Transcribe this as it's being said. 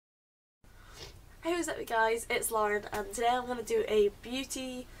Hey, what's up guys, it's Lauren and today I'm going to do a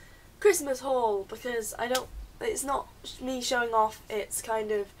beauty Christmas haul because it's not me showing off, it's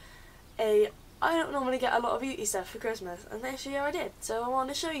kind of I don't normally get a lot of beauty stuff for Christmas and this year I did, so I want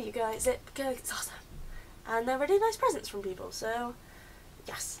to show you guys it because it's awesome and they're really nice presents from people. So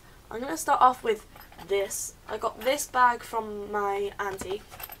yes, I'm going to start off with this. I got this bag from my auntie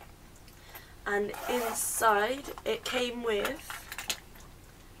and inside it came with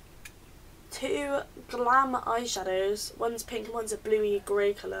 2 glam eyeshadows. One's pink and one's a bluey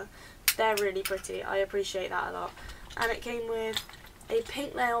grey colour. They're really pretty, I appreciate that a lot. And it came with a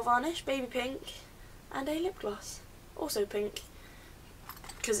pink nail varnish, baby pink, and a lip gloss, also pink,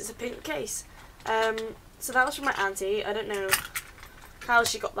 because it's a pink case. So that was from my auntie. I don't know how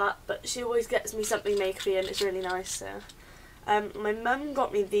she got that, but she always gets me something makeupy and it's really nice. So my mum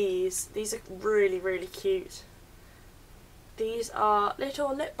got me these. These are really, really cute. These are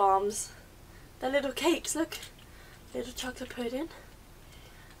little lip balms. They're little cakes, look. Little chocolate pudding.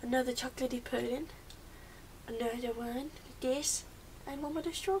 Another chocolatey pudding. Another one with this. And one with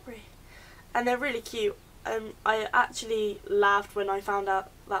a strawberry. And they're really cute. I actually laughed when I found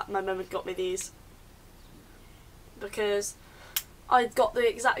out that my mum had got me these. Because I'd got the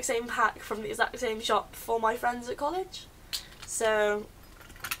exact same pack from the exact same shop for my friends at college. So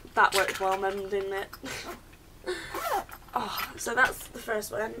that worked well, mum, didn't it? Oh, so that's the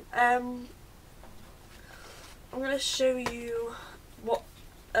first one. I'm going to show you what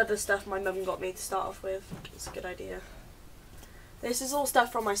other stuff my mum got me to start off with. It's a good idea. This is all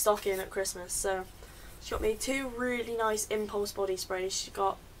stuff from my stocking at Christmas. So she got me 2 really nice Impulse body sprays. She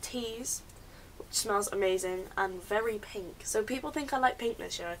got Tease, which smells amazing, and very pink. So people think I like pink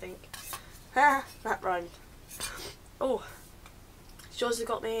this year, I think. Ha, that rhymed. Oh, she also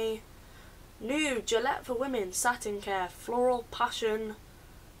got me new Gillette for Women Satin Care Floral Passion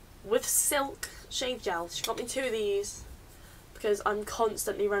with Silk shave gel. She got me 2 of these because I'm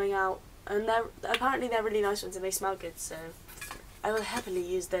constantly running out, and apparently they're really nice ones and they smell good, so I will happily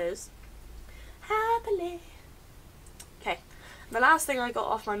use those. Happily. Okay, the last thing I got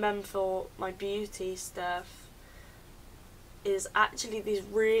off my mum for my beauty stuff is actually these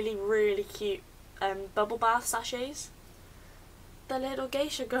really, really cute bubble bath sachets. The little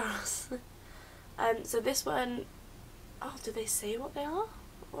geisha girls. So this one, oh, do they say what they are?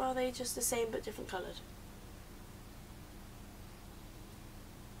 Or are they just the same but different coloured?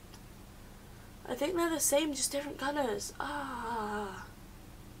 I think they're the same, just different colours. Ah.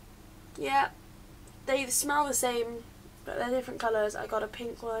 Yeah, they smell the same, but they're different colours. I got a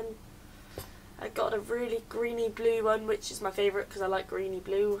pink one. I got a really greeny blue one, which is my favourite because I like greeny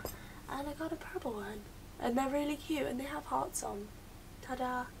blue. And I got a purple one. And they're really cute and they have hearts on.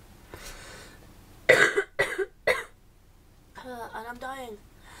 Ta-da. And I'm dying.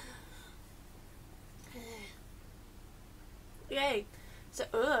 Yay.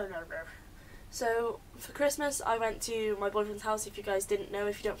 So for Christmas I went to my boyfriend's house. If you guys didn't know,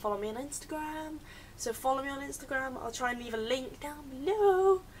 if you don't follow me on Instagram, so follow me on Instagram. I'll try and leave a link down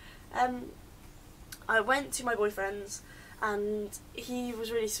below. I went to my boyfriend's and he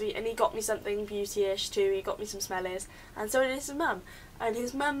was really sweet and he got me something beauty-ish too. He got me some smellies, and so did his mum. And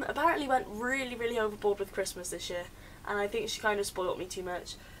his mum apparently went really, really overboard with Christmas this year, and I think she kind of spoilt me too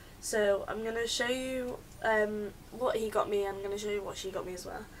much. So I'm going to show you what he got me, and I'm going to show you what she got me as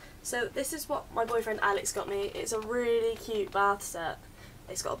well. So this is what my boyfriend Alex got me. It's a really cute bath set.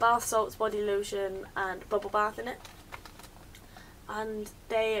 It's got bath salts, body lotion and bubble bath in it. And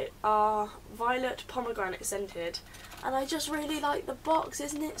they are violet pomegranate scented. And I just really like the box,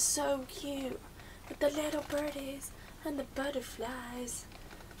 isn't it so cute? With the little birdies and the butterflies.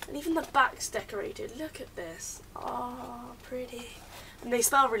 And even the back's decorated. Look at this. Oh, pretty. And they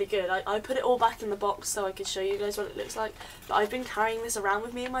smell really good. I put it all back in the box so I could show you guys what it looks like. But I've been carrying this around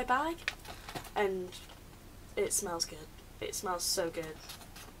with me in my bag. And it smells good. It smells so good.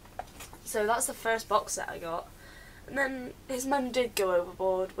 So that's the first box set I got. And then his mum did go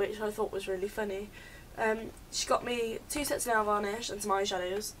overboard, which I thought was really funny. She got me 2 sets of nail varnish and some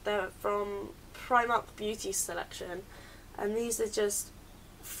eyeshadows. They're from Primark Beauty Selection. And these are just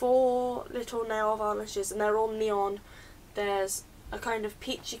 4 little nail varnishes and they're all neon. There's a kind of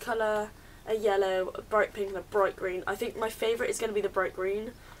peachy colour, a yellow, a bright pink and a bright green. I think my favourite is going to be the bright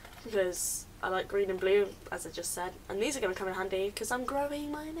green because I like green and blue, as I just said. And these are going to come in handy because I'm growing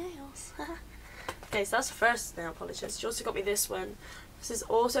my nails. Okay, so that's the first nail polishes. She also got me this one. This is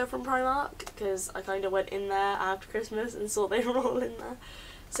also from Primark because I kind of went in there after Christmas and saw they were all in there.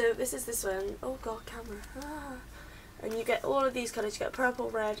 So this is this one. Oh god, camera. Ah. And you get all of these colours. You get a purple,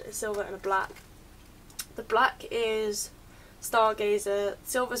 red, a silver and a black. The black is Stargazer,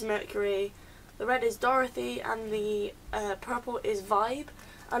 silver's Mercury, The red is Dorothy and the purple is Vibe.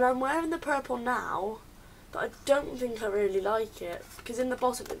 And I'm wearing the purple now, but I don't think I really like it, because in the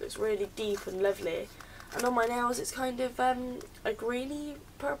bottom it looks really deep and lovely. And on my nails it's kind of a greeny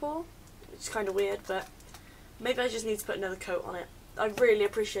purple, which is kind of weird, but maybe I just need to put another coat on it. I really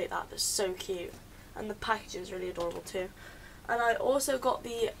appreciate that, that's so cute. And the packaging is really adorable too. And I also got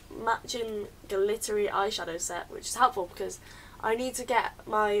the matching glittery eyeshadow set, which is helpful because I need to get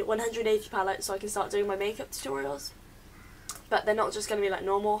my 180 palette so I can start doing my makeup tutorials. But they're not just going to be like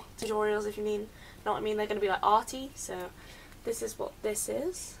normal tutorials, if you know what I mean. They're going to be like arty. So this is what this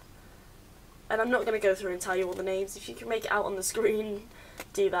is. And I'm not going to go through and tell you all the names. If you can make it out on the screen,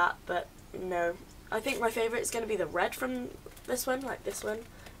 do that. But no. I think my favourite is going to be the red from this one, like this one.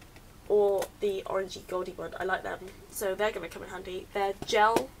 Or the orangey goldy one. I like them. So they're going to come in handy. They're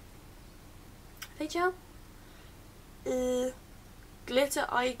gel. Are they gel? Glitter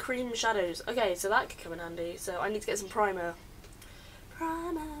eye cream shadows. Okay, so that could come in handy. So I need to get some primer.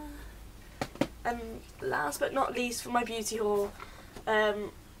 And last but not least, for my beauty haul,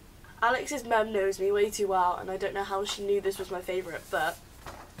 Alex's mum knows me way too well, and I don't know how she knew this was my favourite, but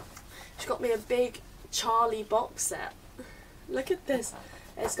she got me a big Charlie box set. Look at this.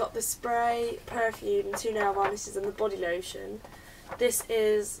 It's got the spray, perfume, 2 nail varnishes and the body lotion. This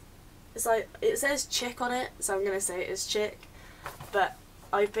is, it's like, it says chick on it, so I'm going to say it is chick, but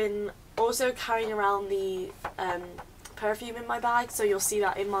I've been also carrying around the perfume in my bag, so you'll see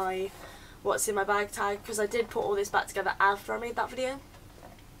that in my what's in my bag tag, because I did put all this back together after I made that video.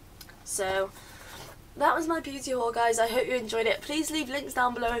 So that was my beauty haul, guys. I hope you enjoyed it. Please leave links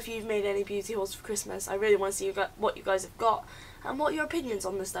down below if you've made any beauty hauls for Christmas. I really want to see what you guys have got and what your opinions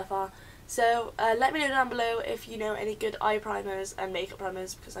on this stuff are. So let me know down below if you know any good eye primers and makeup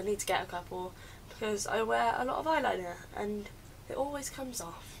primers, because I need to get a couple, because I wear a lot of eyeliner and it always comes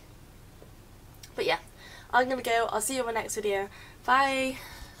off. But yeah, I'm gonna go. I'll see you in my next video. Bye.